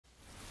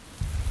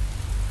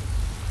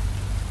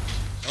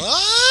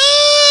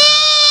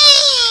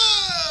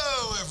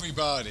Hello,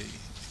 everybody.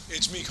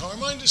 It's me,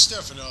 Carmine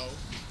DeStefano,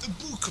 the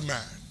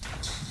Bookman.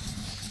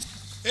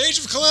 Age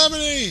of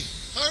Calamity,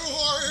 Hyrule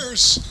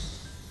Warriors.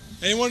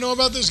 Anyone know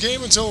about this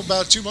game until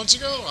about 2 months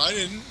ago? I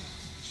didn't.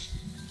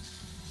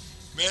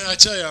 Man, I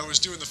tell you, I was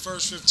doing the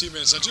first 15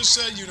 minutes. I just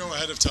said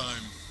ahead of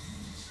time.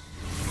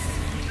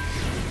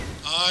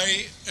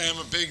 I am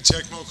a big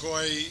Tecmo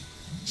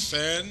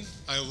fan.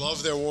 I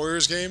love their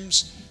Warriors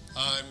games.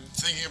 I'm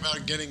thinking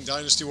about getting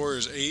Dynasty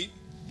Warriors 8.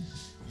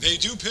 They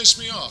do piss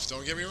me off,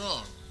 don't get me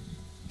wrong,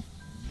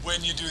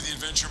 when you do the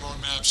adventure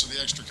mode maps or the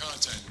extra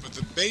content. But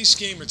the base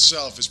game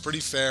itself is pretty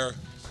fair,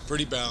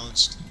 pretty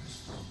balanced.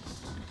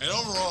 And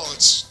overall,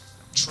 it's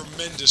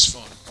tremendous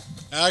fun.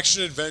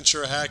 Action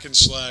adventure, hack and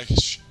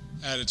slash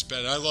at its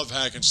best. I love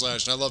hack and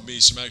slash, and I love me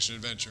some action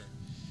adventure.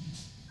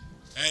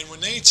 And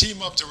when they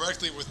team up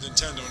directly with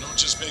Nintendo and don't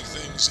just make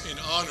things in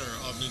honor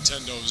of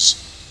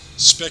Nintendo's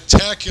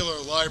spectacular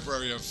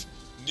library of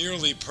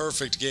nearly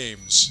perfect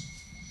games,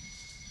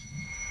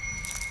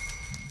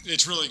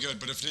 it's really good.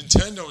 But if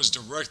Nintendo is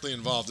directly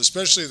involved,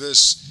 especially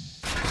this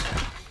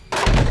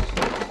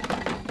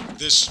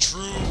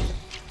true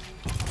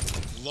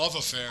love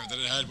affair that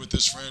it had with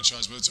this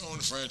franchise, with its own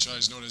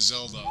franchise known as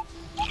Zelda,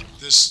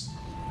 this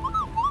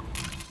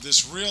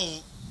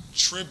real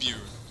tribute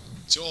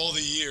to all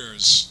the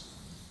years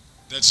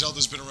that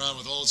Zelda's been around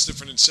with all its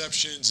different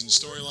inceptions and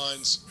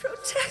storylines.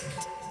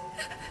 Protect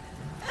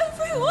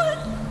everyone.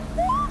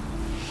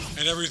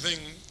 And everything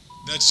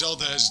that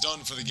Zelda has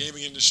done for the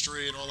gaming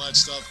industry and all that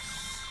stuff.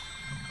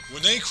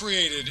 When they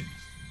created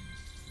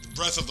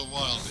Breath of the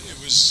Wild, it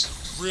was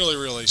really,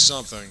 really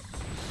something.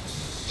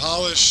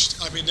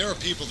 Polished. I mean, there are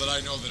people that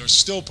I know that are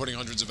still putting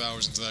hundreds of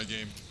hours into that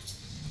game.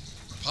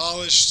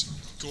 Polished,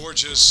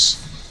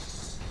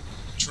 gorgeous,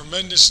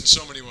 tremendous in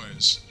so many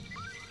ways.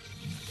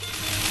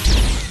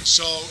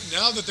 So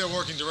now that they're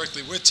working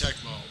directly with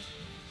Tecmo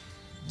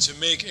to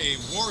make a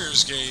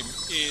Warriors game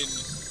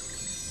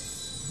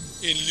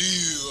in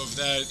lieu of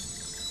that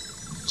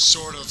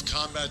sort of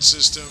combat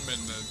system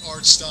and the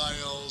art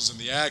styles and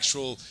the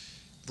actual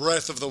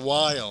Breath of the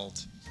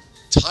Wild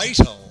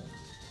title,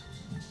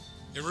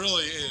 it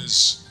really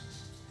is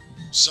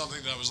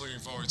something that I was looking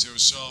forward to.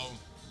 So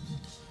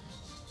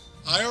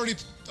I'm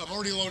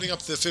already loading up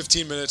the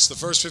 15 minutes. The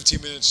first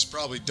 15 minutes is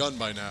probably done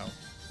by now.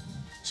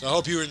 So I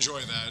hope you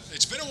enjoy that.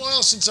 It's been a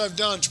while since I've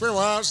done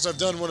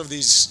one of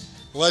these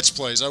Let's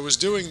Plays. I was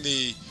doing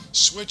the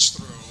switch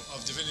through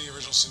of Divinity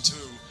Original Sin 2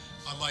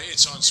 on my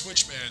It's on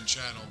Switchman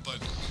channel, but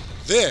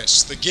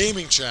this, the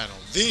gaming channel,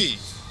 the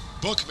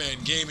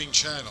Bookman gaming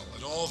channel,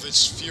 in all of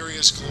its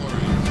furious glory,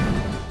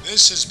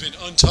 this has been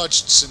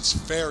untouched since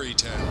Fairy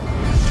Tale.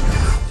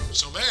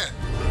 So man,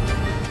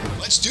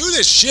 let's do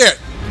this shit!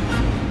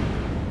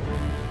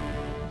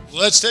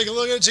 Let's take a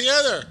look at it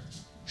together,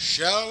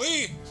 shall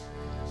we?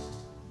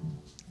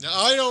 Now,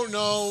 I don't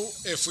know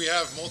if we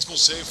have multiple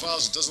save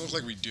files. It doesn't look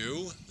like we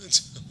do.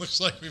 It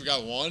looks like we've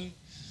got one.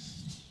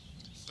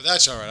 But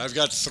that's alright. I've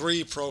got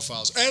 3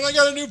 profiles. And I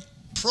got a new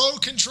Pro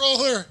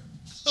controller.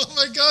 Oh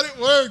my god, it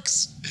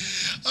works.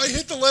 I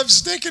hit the left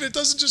stick and it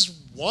doesn't just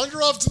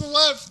wander off to the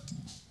left.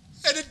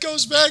 And it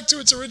goes back to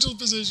its original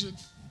position.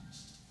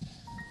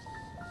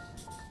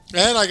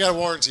 And I got a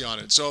warranty on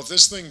it. So if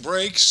this thing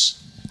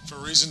breaks, for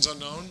reasons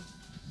unknown,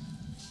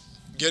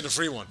 I'm getting a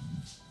free one.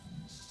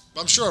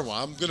 I'm sure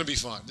I'm going to be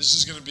fine. This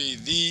is going to be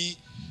the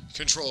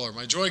controller.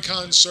 My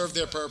Joy-Cons serve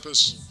their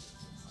purpose.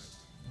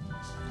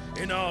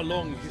 In our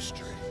long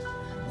history,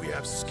 we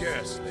have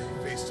scarcely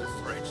faced a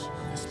threat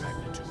of this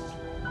magnitude.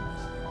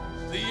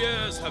 The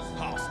years have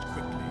passed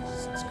quickly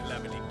since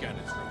Calamity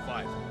Ganon's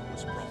revival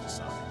was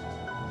prophesied.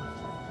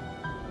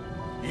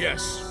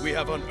 Yes, we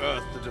have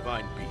unearthed the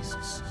divine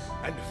beasts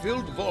and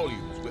filled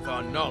volumes with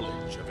our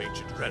knowledge of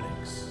ancient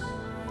relics.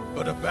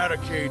 But a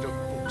barricade of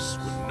books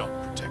would not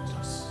protect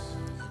us.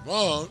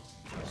 Won't.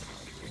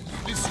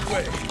 This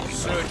way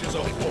surges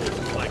a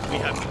horde like we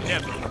have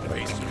never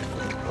faced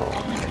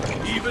before.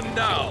 Even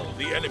now,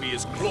 the enemy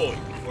is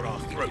clawing for our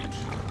throat.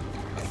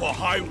 For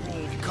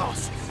Hyrule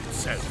Castle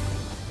itself.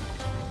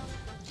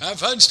 Have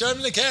fun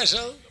storming the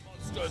castle.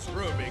 The monsters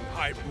roaming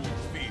Hyrule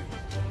Field.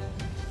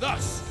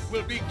 Thus,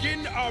 we'll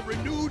begin our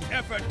renewed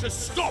effort to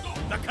stop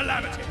the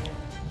Calamity.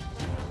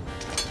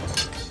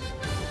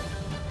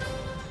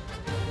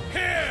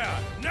 Here,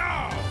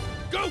 now,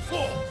 go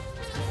forth!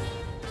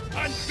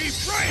 And be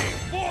brave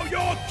for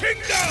your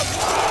kingdom!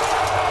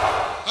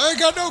 I ain't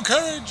got no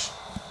courage!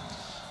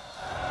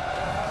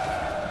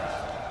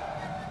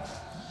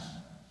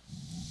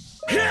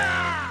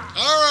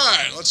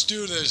 Alright, let's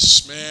do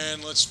this,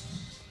 man. Let's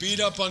beat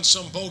up on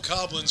some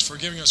bokoblins for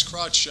giving us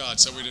crotch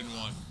shots that we didn't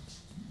want.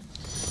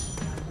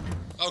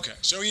 Okay,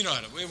 so we know how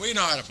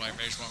to play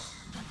baseball.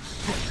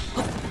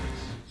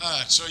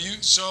 Alright, so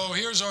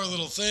here's our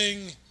little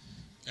thing,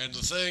 and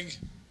the thing.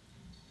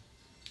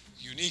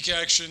 Unique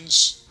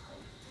actions.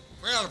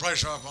 We're out of play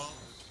softball.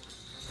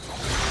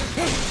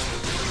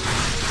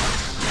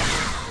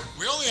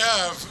 We only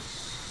have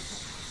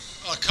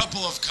a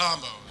couple of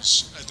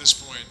combos at this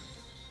point.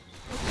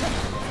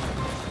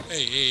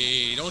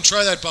 Hey, don't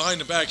try that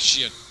behind the back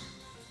shit.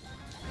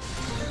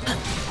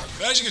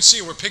 But as you can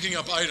see, we're picking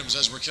up items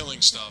as we're killing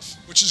stuff,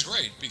 which is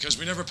great, because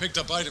we never picked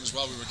up items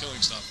while we were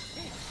killing stuff.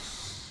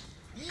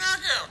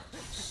 Knockout!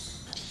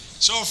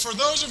 So for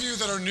those of you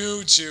that are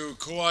new to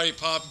Kawaii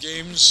Pop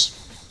games,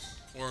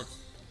 or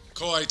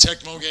Kawaii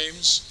Tecmo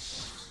games,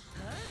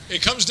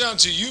 it comes down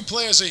to you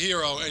play as a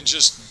hero and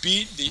just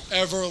beat the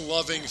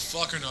ever-loving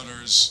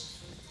fuckernutters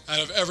out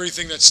of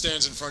everything that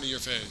stands in front of your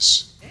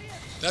face.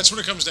 That's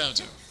what it comes down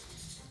to.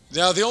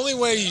 Now, the only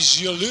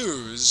ways you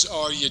lose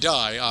are you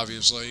die,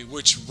 obviously,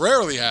 which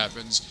rarely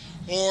happens,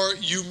 or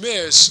you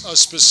miss a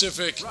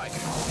specific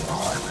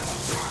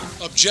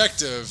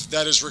objective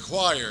that is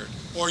required,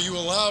 or you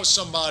allow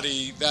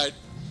somebody that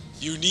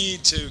you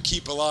need to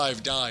keep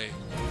alive dying.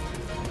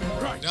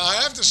 Now, I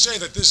have to say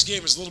that this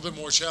game is a little bit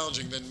more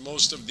challenging than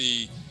most of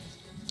the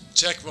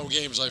Tecmo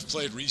games I've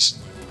played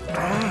recently.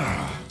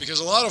 Because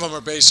a lot of them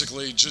are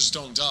basically just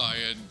don't die,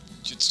 and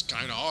it's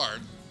kind of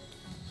hard.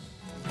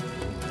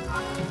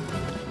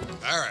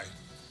 Alright.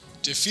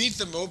 Defeat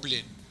the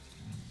Moblin.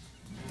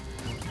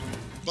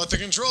 But the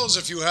controls,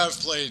 if you have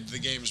played the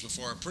games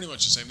before, are pretty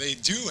much the same. They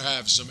do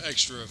have some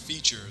extra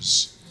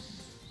features.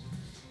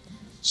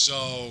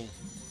 So,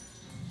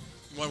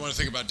 you might want to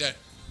think about that.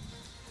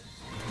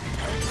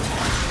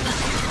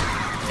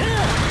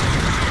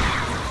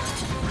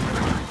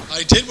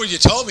 I did what you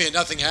told me and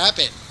nothing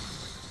happened.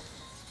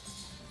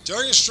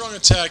 During a strong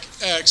attack,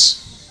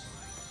 X...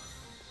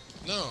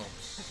 No.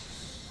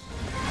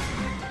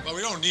 Well,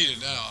 we don't need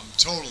it now. I'm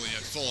totally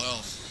at full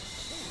health.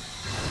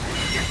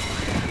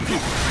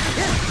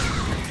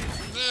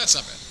 That's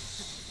not bad.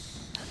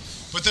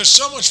 But there's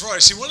so much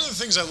variety. See, one of the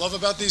things I love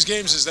about these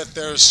games is that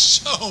there's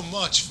so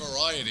much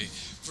variety.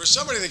 For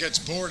somebody that gets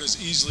bored as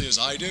easily as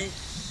I do,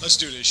 let's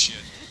do this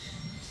shit.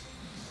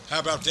 How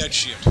about that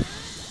shit?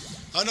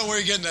 I don't know where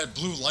you're getting that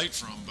blue light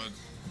from, but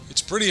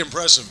it's pretty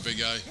impressive, big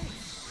guy.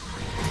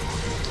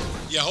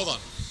 Yeah, hold on.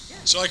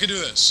 So I can do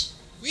this.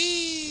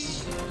 Whee!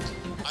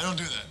 I don't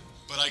do that,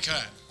 but I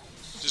can.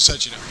 Just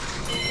let you know.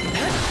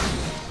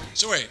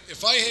 So wait,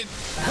 if I hit...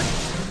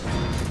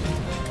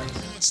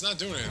 It's not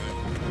doing anything.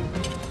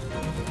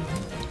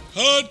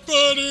 Hot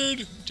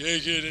buttered!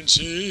 Take it and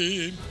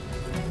see.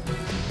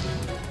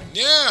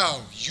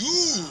 Now,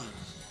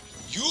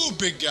 you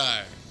big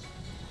guy.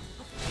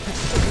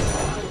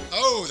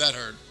 Oh, that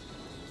hurt.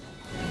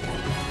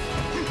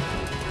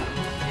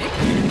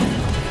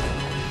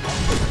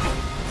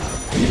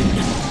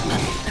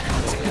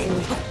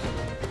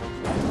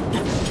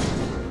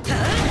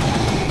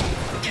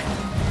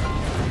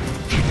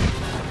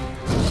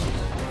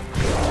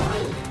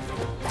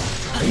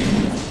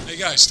 Hey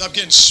guys, stop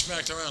getting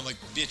smacked around like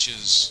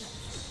bitches.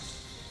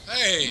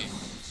 Hey!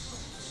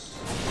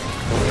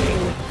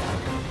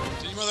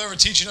 Did your mother ever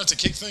teach you not to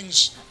kick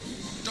things?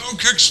 Don't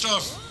kick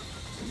stuff!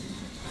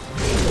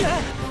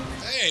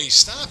 Hey,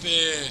 stop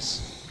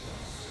it!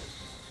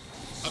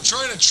 I'm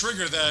trying to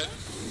trigger that.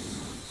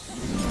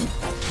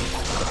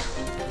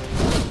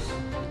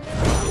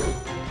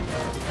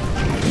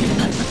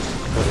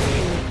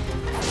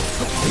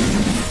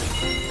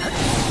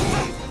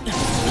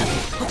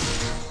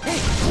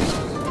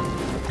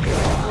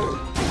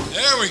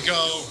 There we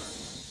go!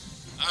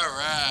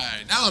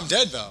 Alright, now I'm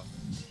dead though.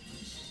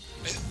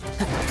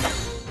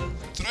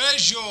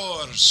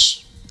 Treasures!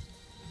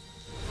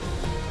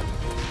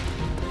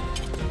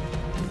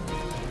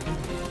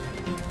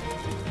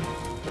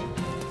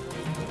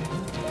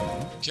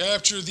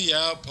 Capture the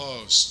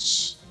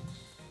outposts.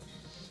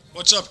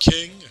 What's up,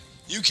 King?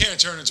 You can't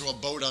turn into a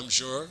boat, I'm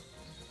sure.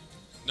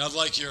 Not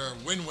like your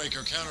Wind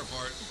Waker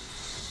counterpart.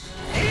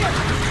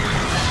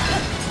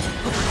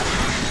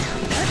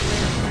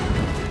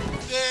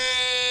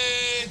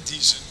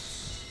 Decent.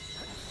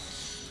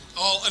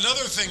 Oh,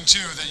 another thing,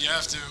 too, that you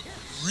have to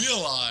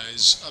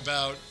realize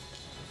about...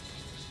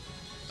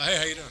 Hey,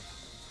 how you doing?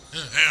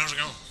 Hey, how's it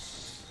going?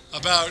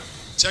 About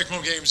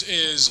Tecmo games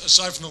is,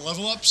 aside from the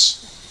level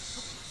ups,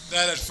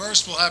 that at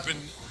first will happen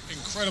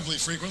incredibly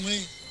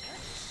frequently,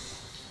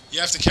 you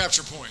have to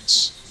capture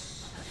points.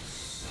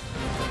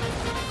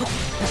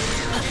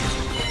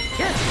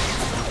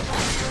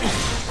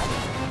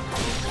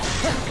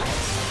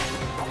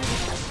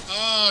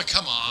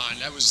 Come on,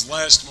 that was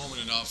last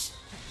moment enough.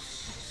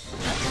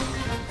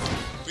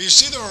 But you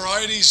see the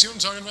variety, see what I'm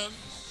talking about?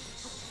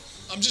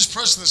 I'm just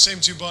pressing the same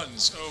two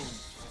buttons. Oh,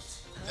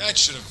 that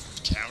should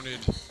have counted.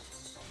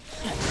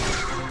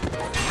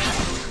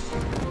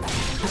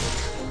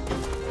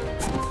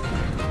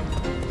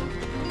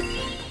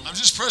 I'm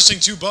just pressing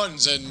two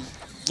buttons and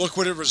look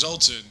what it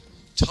results in.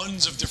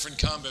 Tons of different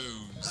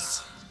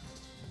combos.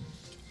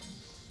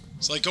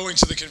 It's like going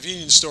to the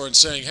convenience store and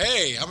saying,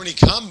 hey, how many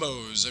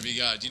combos have you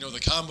got? You know, the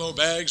combo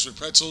bags with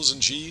pretzels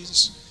and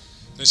cheese?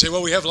 And they say,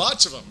 well, we have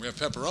lots of them. We have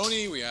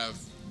pepperoni, we have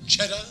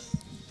cheddar.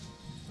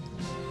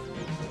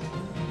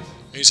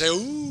 And you say,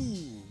 ooh,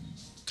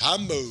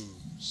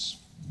 combos.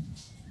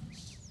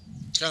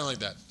 It's kind of like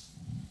that.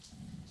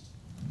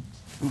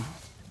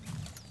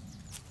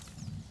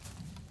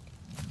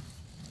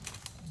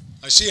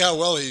 I see how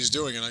well he's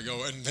doing, and I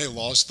go, and they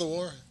lost the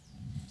war?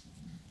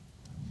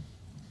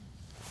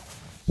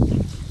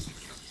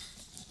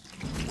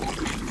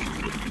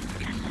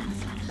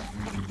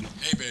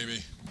 Hey,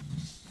 baby.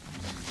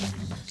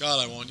 God,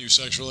 I want you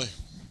sexually.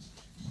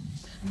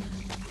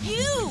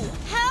 You!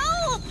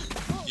 Help!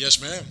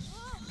 Yes, ma'am.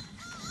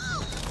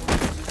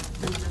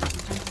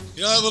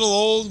 You know that little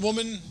old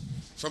woman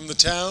from the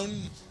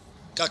town,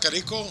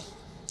 Kakariko?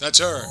 That's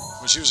her,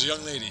 when she was a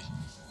young lady.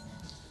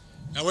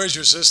 Now, where's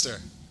your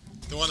sister?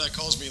 The one that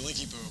calls me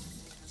Linky Poo.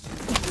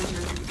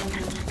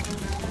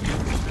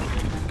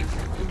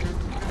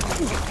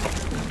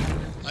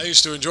 I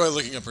used to enjoy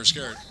looking up her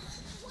skirt.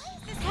 What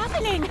is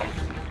happening?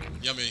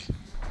 Yummy.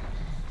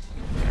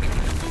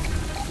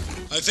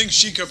 I think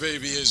Sheikah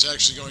Baby is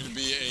actually going to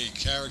be a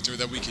character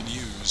that we can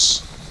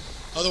use.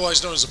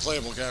 Otherwise known as a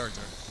playable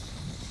character.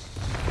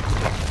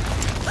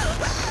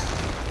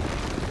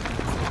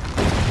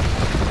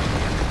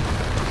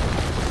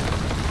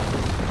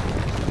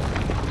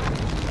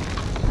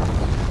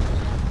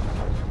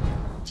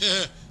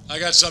 I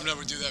got something that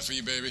would do that for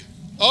you, baby.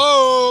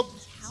 Oh!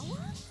 Tower?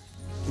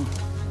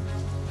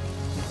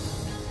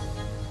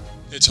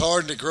 It's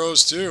hard and it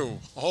grows too.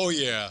 Oh,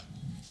 yeah.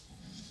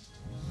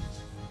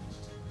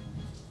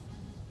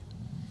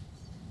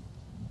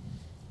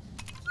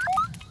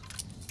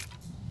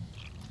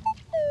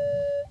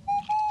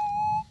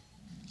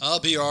 I'll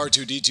be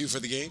R2-D2 for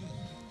the game.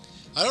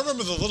 I don't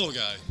remember the little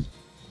guy.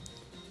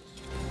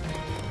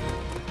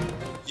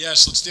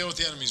 Yes, let's deal with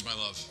the enemies, my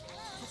love.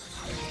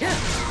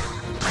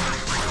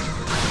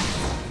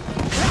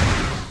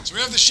 So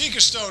we have the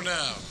Sheikah Stone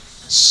now.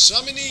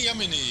 Summony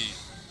Yumminy.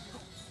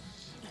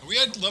 Are we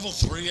at level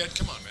 3 yet?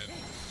 Come on, man.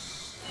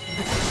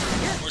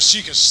 Or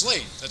Sheikah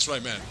Slate. That's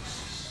what I meant.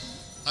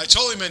 I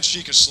totally meant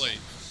Sheikah Slate.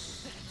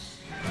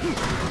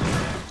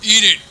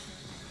 Eat it.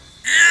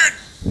 Eat it.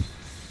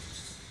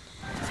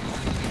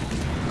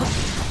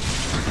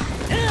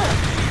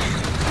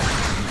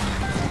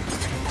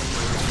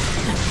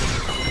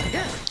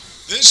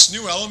 This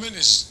new element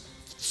is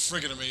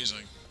friggin'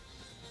 amazing.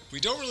 We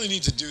don't really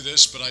need to do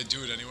this, but I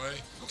do it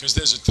anyway, because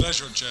there's a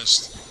treasure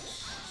chest.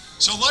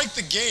 So like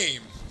the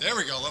game, there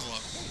we go, level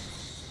up.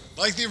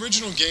 Like the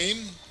original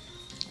game,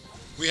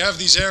 we have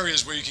these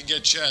areas where you can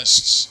get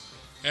chests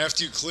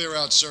after you clear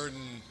out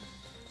certain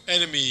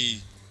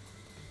enemy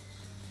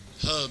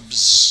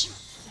hubs.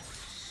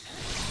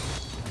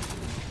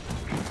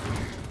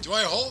 Do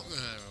I hold?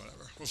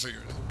 Whatever, we'll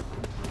figure it out.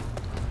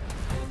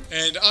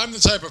 And I'm the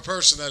type of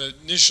person that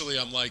initially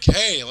I'm like,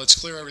 hey, let's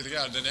clear everything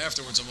out. And then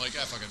afterwards I'm like,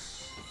 ah, fuck it.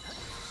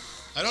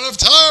 I don't have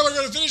time, I'm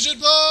gonna finish it,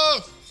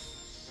 blah!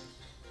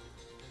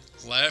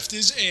 Left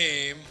is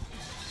aim.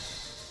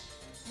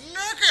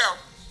 Knockout!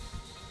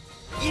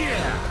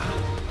 Yeah!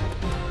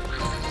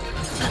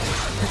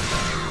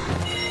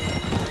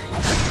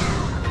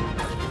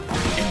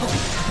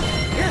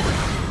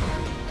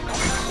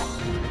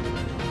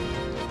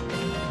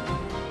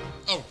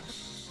 Oh.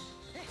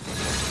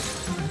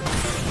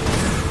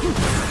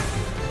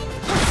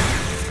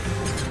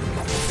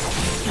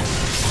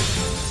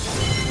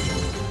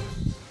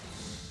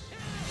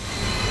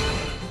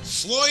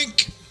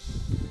 Floink!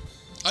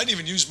 I didn't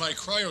even use my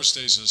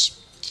cryostasis.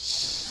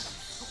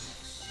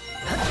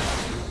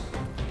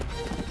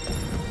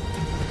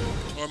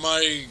 Or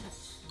my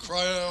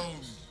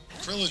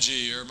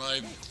cryo-trilogy, or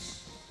my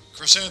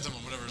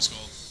chrysanthemum, whatever it's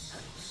called.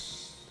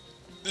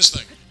 This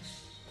thing.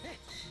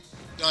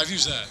 No, I've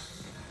used that.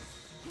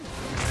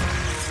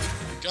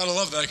 Gotta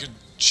love that I could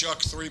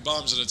chuck 3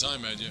 bombs at a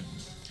time at you.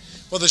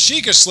 Well, the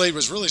Sheikah Slate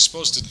was really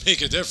supposed to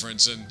make a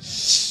difference, and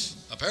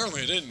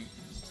apparently it didn't.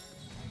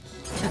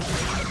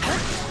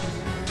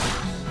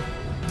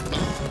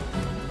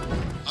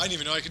 I didn't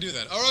even know I could do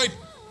that. All right,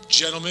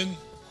 gentlemen.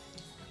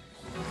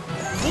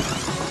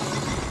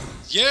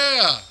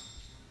 Yeah!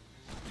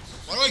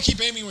 Why do I keep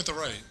aiming with the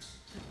right?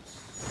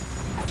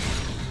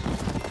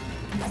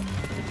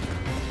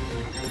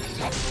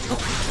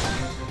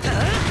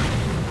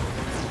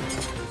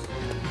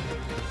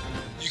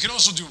 You can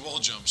also do wall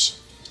jumps.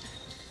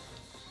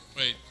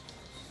 Wait.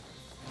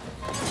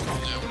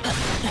 Yeah, whatever.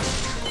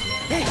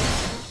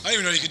 I didn't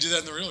even know you could do that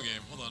in the real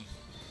game. Hold on.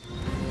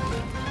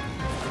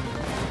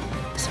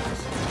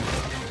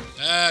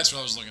 That's what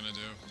I was looking to do.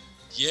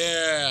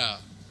 Yeah!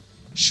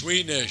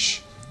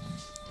 Sweetnish.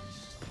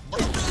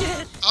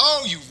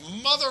 Oh, you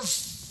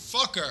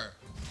motherfucker!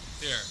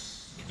 Here.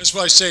 That's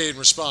what I say in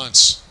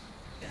response.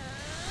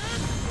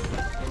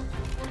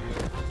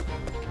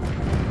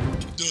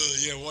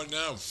 Yeah, what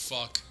now?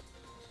 Fuck.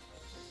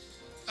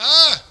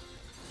 Ah!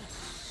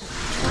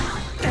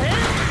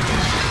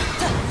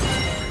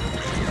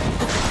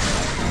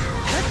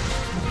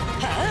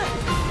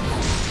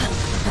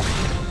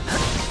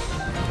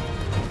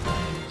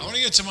 I want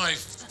to get to my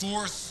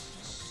 4th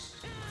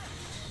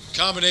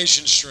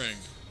combination string.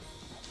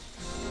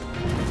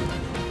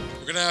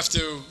 We're gonna have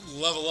to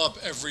level up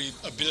every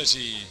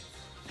ability.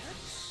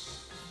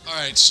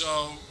 Alright,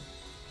 so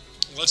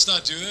let's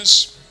not do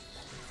this.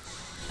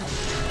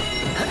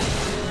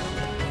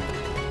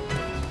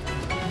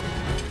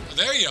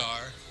 There you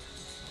are.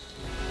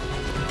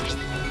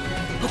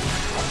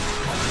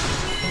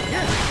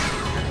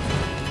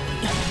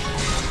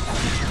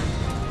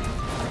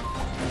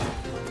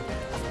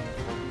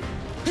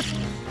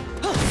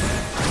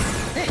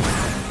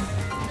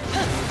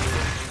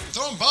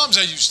 bombs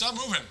at you. Stop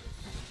moving.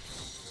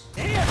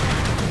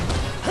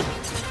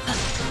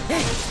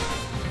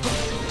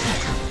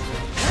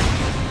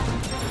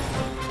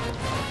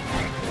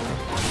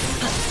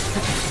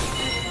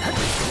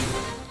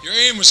 Your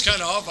aim was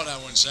kind of off on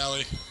that one,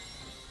 Sally.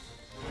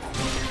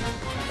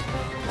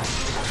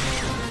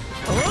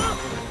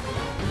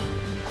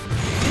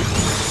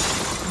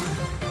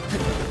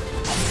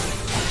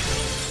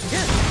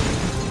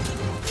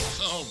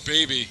 Oh,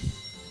 baby.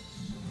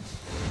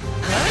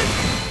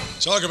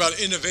 Talk about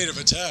innovative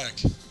attack.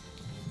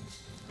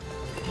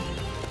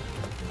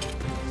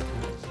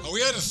 Are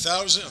we at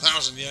 1,000?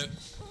 1,000 yet?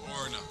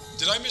 Or no?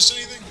 Did I miss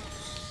anything?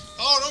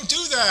 Oh, don't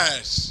do that!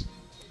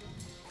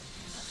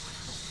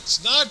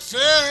 It's not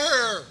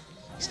fair!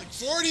 It's like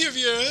 40 of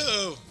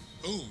you!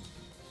 Ooh.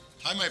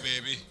 Hi, my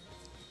baby.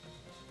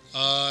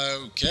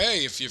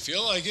 Okay, if you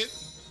feel like it.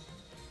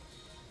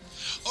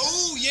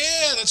 Oh,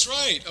 yeah, that's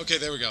right. Okay,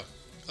 there we go.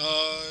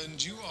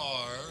 And you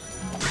are...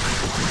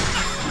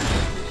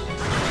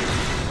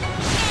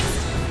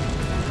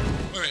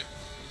 Wait.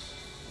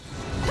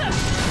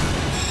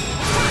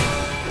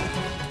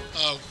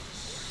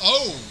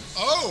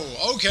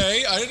 Oh,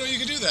 okay. I didn't know you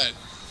could do that.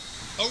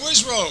 A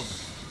whiz robe.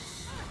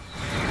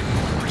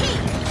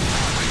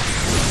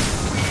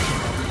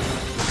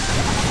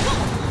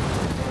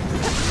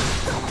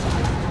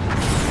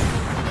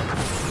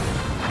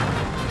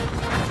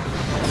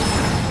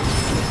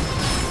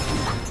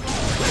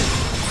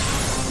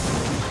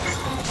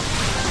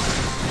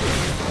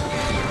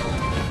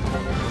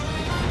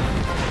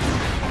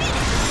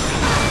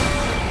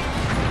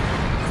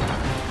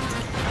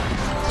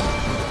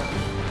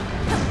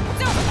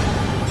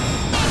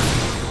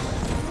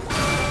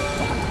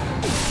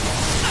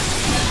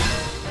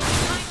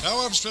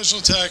 Special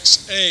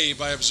attacks A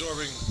by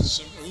absorbing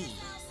some. Ooh.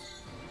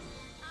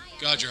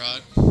 God, you're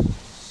hot.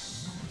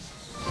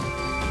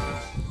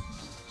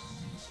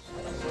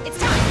 It's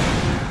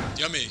time.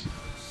 Yummy.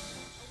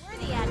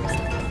 Worthy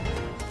adversary.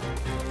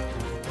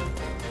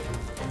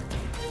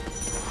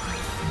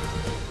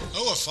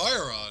 Oh, a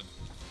fire rod.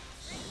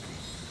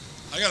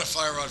 I got a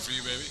fire rod for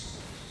you, baby.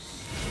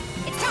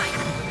 It's time.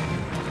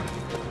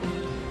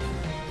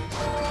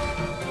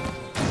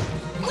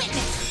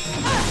 Witness.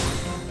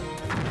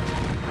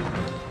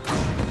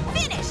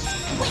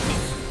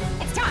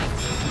 It's time!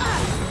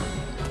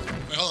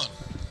 Wait, hold on.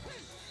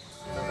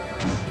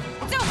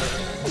 It's over!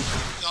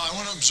 No, I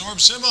want to absorb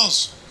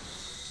symbols.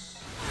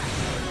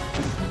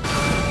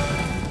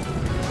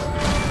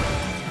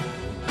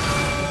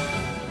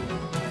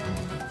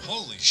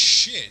 Holy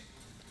shit.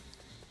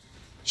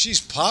 She's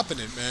popping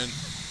it, man.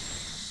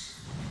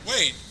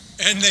 Wait,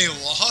 and they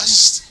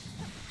lost?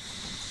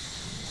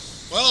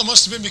 Well, it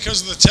must have been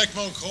because of the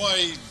Tecmo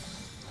Koi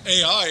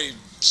AI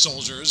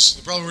soldiers.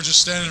 They probably were just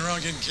standing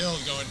around getting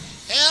killed going,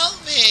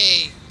 "Help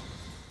me!"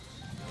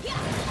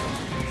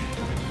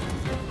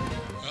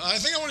 I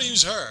think I want to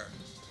use her.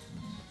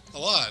 A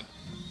lot.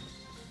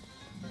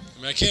 I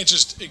mean, I can't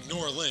just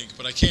ignore Link,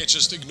 but I can't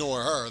just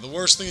ignore her. The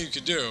worst thing you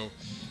could do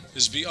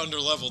is be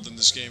underleveled in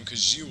this game,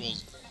 because you will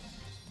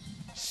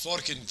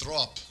fucking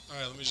drop.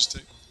 Alright, let me just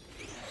take...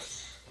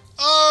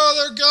 Oh,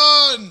 they're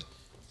gone!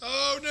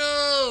 Oh,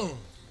 no!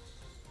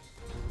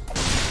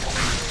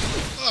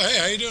 Oh, hey,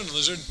 how you doing,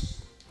 lizard?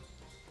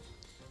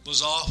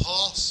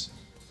 Lazarhoss?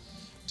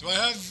 Do I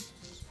have...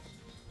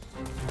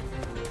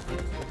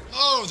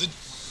 Oh, the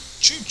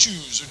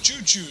choo-choos, or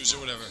choo-choos, or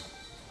whatever.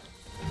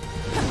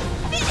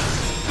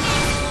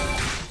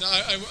 No,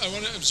 I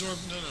want to absorb...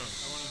 No, I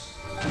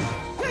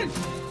want to...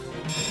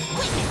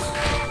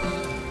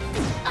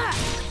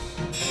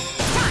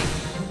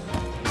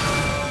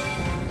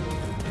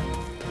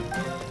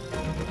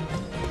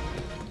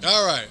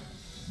 Alright.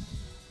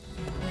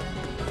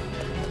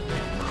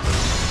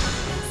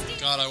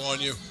 God, I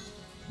want you.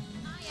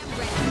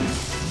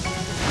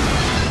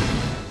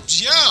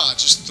 Yeah,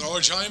 just throw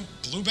a giant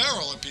blue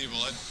barrel at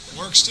people. It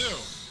works too.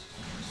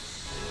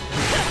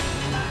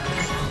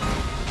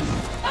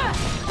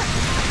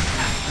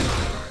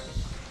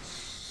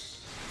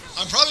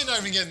 I'm probably not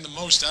even getting the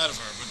most out of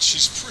her, but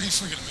she's pretty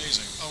freaking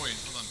amazing. Oh wait,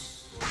 hold on.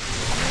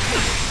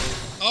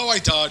 Oh, I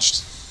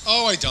dodged.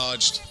 Oh, I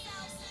dodged.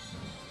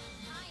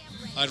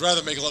 I'd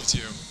rather make love to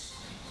you.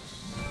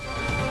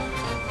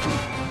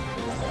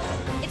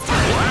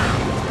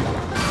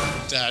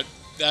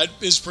 That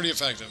is pretty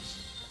effective.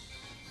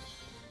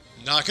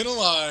 Not gonna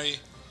lie,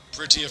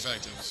 pretty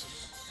effective.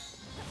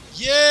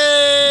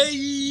 Yay!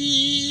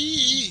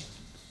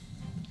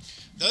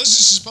 Now this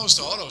is supposed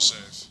to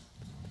autosave.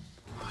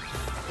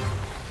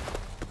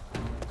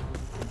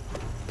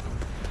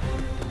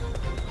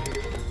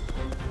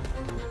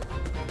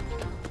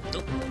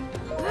 Nope.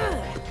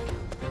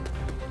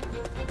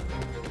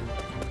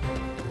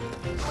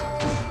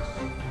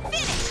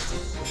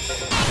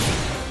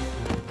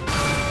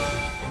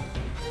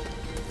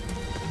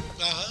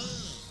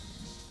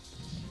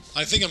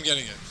 I think I'm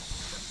getting it.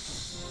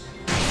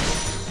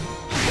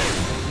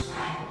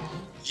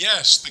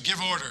 Yes, the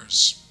give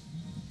orders.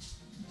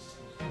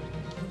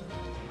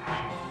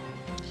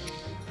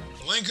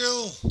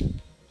 Linkle.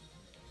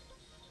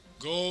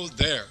 Go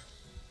there.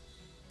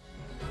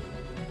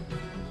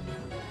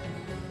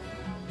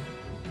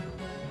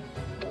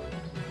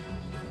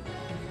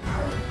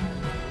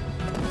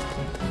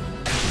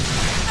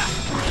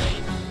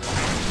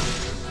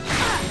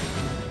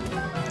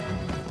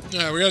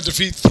 Yeah, we gotta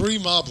defeat 3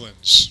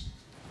 moblins.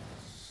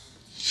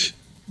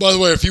 By the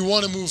way, if you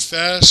want to move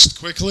fast,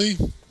 quickly,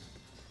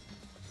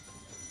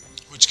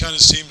 which kind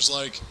of seems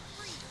like...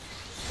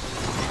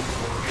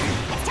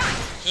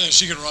 Yeah,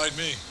 she can ride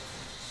me.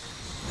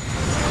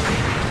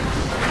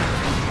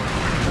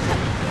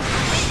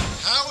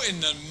 How in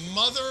the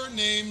mother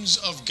names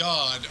of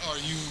God are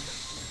you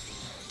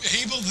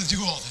able to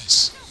do all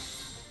this?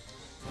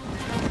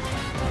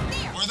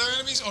 Were there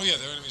enemies? Oh yeah,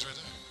 there are enemies right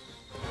there.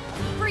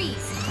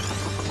 Freeze.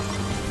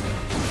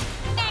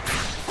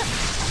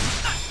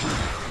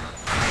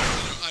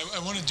 I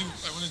want to...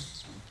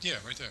 Yeah,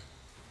 right there.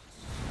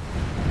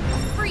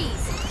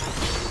 Freeze.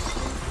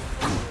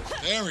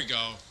 There we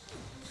go.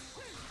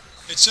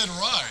 It said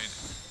ride.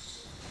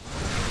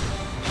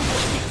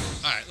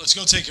 Alright, let's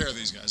go take care of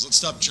these guys. Let's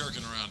stop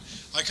jerking around.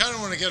 I kind of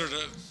want to get her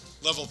to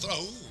level...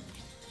 Oh.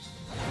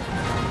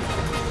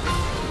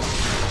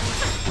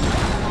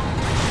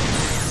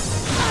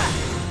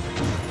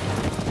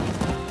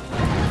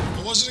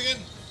 What was it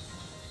again?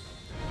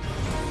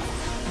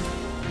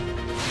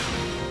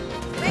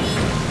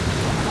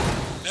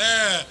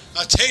 There,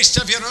 a taste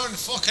of your own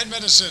fucking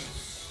medicine.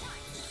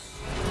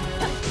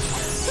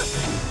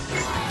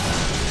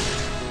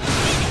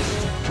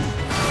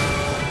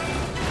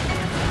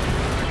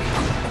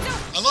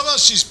 I love how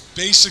she's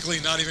basically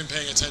not even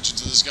paying attention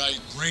to this guy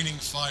raining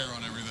fire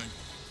on everything.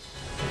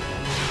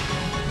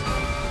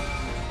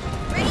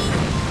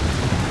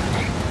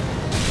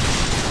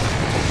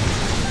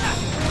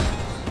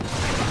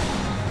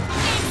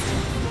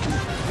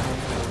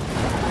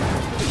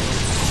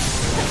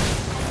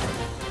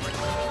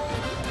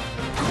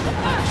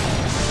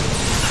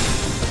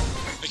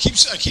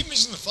 I keep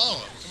missing the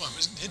follow-up. Come on,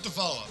 hit the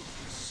follow-up.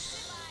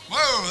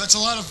 Whoa, that's a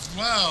lot of...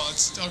 Wow,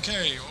 that's...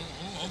 Okay,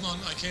 hold on,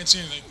 I can't see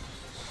anything.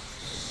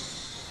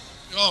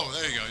 Oh,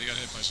 there you go, you got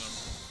hit by something.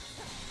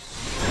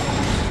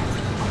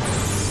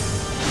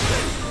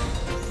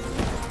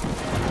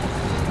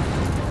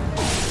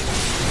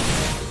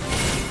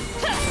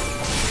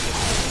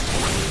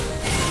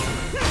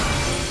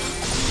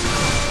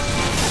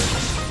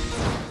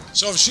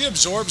 So if she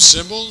absorbs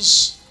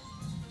symbols...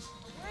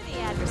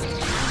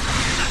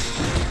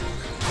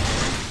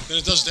 Then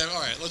it does damage.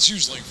 Alright, let's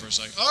use Link for a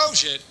second. Oh,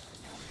 shit!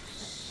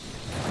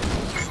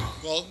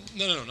 Well,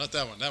 no, not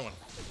that one. That one.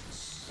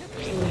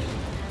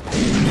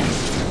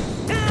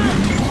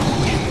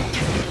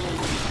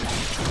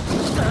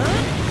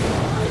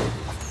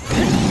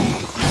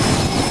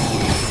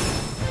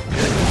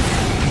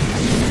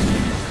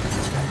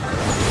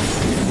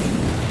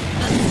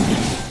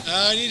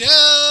 I need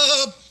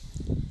help!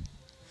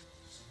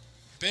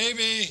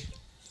 Baby!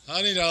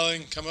 Honey,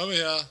 darling, come over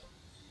here.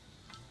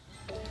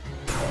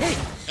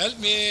 Help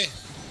me!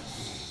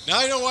 Now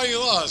I know why you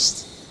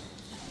lost.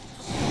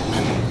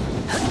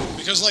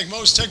 Because like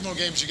most Tecmo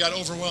games, you got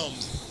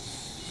overwhelmed.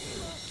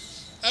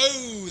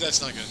 Oh, that's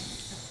not good.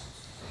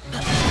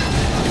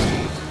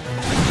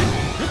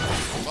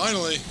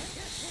 Finally.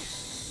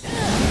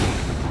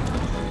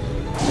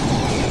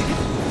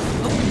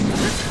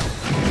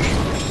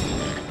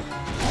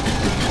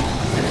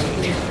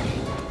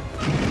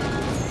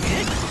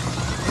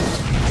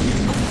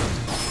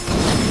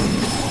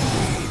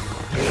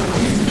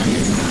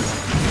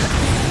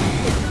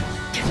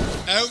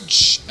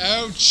 Ouch,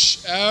 ouch,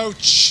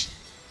 ouch.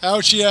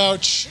 Ouchie,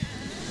 ouch.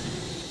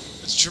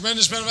 It's a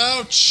tremendous amount of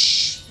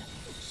ouch.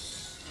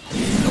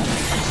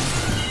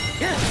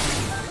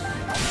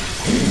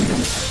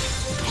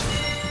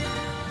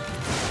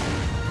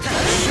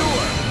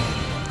 Sure.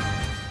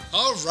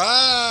 All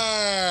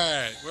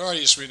right. Where are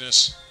you,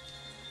 sweetness?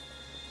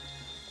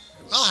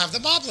 I'll have the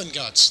moblin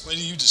guts.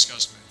 Lady, you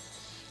disgust me.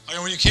 Okay,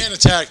 when you can't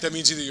attack, that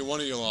means either you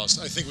won or you lost.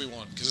 I think we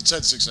won, because it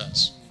said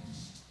success.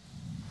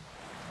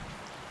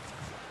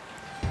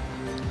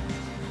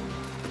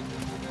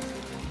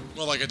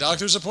 Well, like a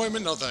doctor's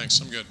appointment? No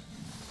thanks, I'm good.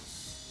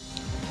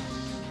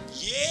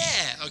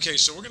 Yeah! Okay,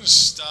 so we're gonna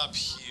stop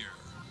here.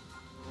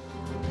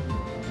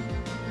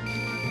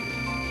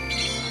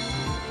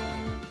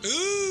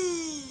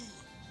 Ooh!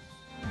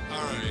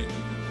 Alright.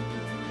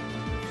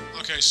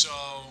 Okay, so...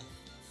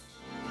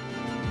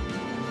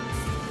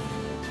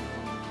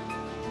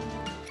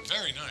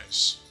 Very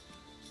nice.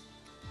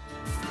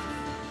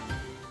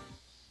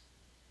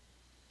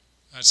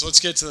 Alright, so let's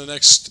get to the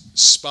next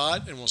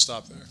spot and we'll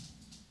stop there.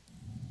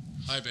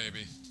 Hi,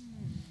 baby.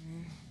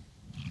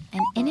 An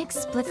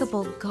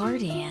inexplicable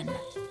guardian.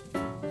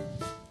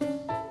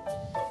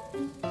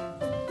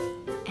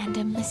 And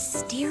a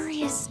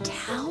mysterious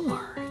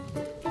tower.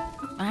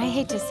 I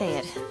hate to say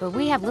it, but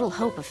we have little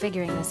hope of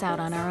figuring this out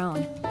on our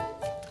own.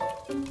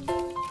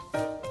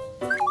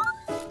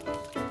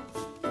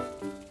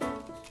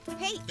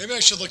 Hey! Maybe I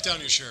should look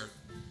down your shirt.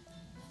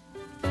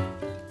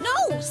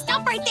 No!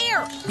 Stop right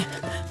there!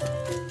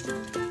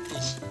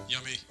 Oof,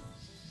 yummy.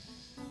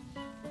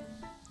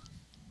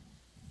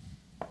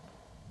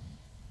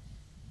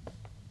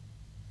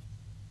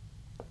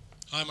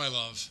 Hi, my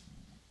love.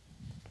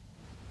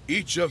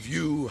 Each of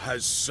you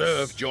has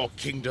served your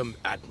kingdom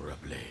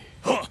admirably.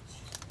 Huh!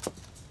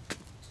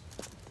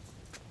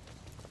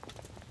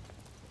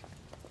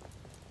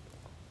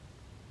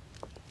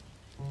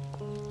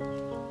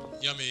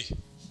 Yummy.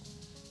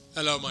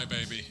 Hello, my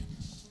baby.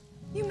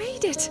 You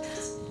made it.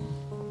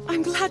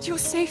 I'm glad you're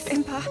safe,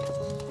 Impa.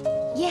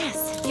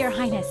 Yes, Your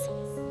Highness.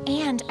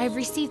 And I've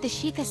received the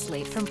Sheikah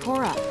slate from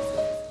Pora.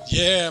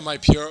 Yeah, my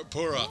pure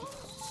Pura.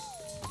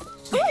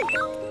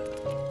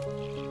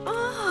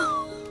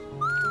 Oh,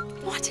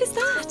 what is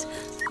that?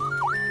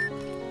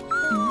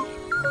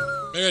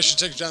 Maybe I should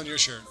take down your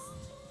shirt.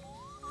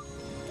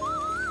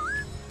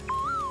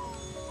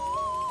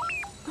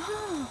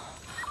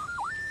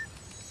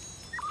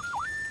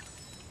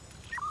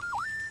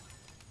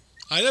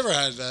 I never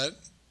had that.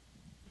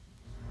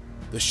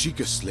 The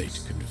Sheikah slate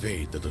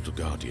conveyed the little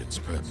guardian's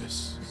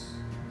purpose.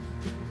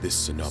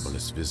 This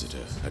anomalous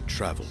visitor had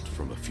traveled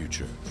from a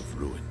future of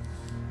ruin,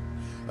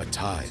 a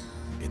time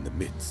in the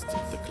midst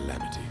of the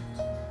Calamity,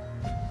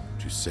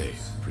 to save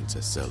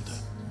Princess Zelda.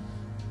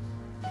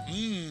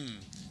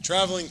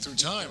 Traveling through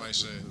time, I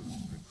say.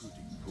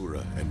 Recruiting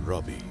Pura and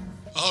Robbie,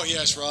 Oh,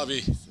 yes,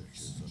 Robbie.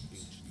 researchers of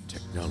ancient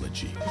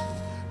technology,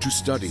 to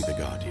study the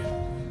Guardian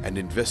and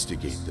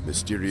investigate the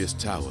mysterious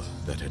tower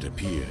that had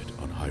appeared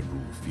on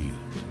Hyrule Field.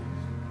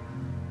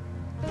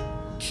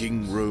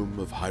 King Rome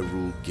of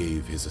Hyrule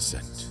gave his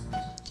assent.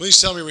 Please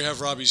tell me we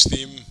have Robbie's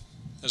theme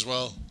as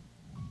well.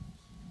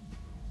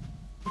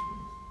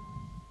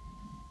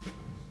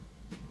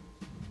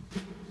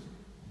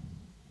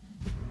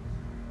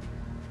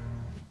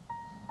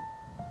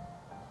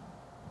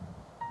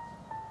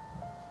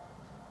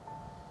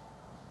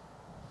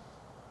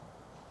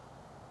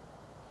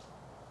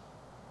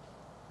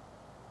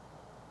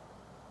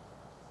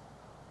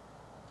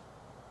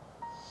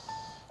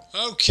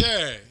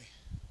 Okay.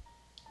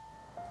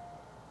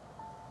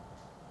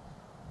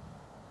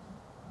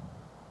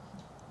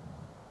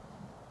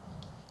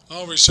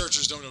 Oh,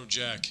 researchers don't know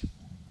jack.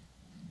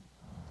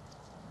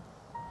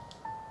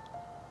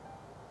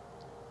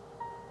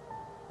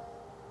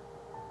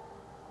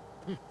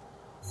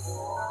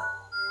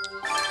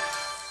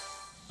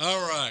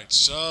 All right,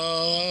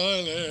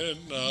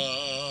 Silent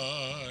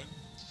Night.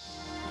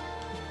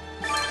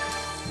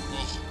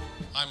 Oh,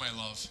 hi, my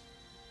love.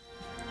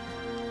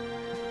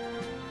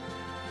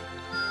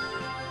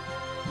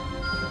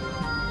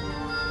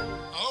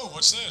 Oh,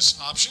 what's this?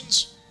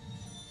 Options?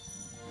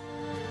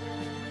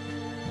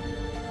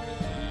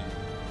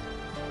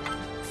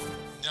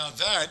 Now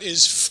that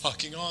is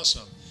fucking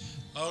awesome.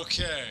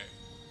 Okay.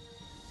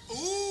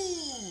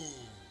 Ooh.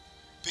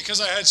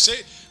 Because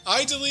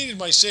I deleted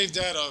my save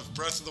data of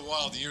Breath of the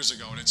Wild years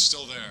ago and it's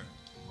still there.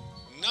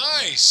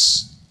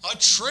 Nice! A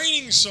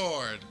training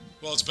sword!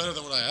 Well, it's better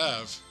than what I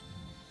have.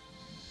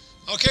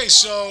 Okay,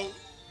 so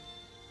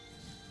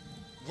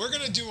we're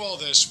gonna do all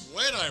this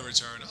when I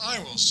return. I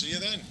will see you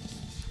then.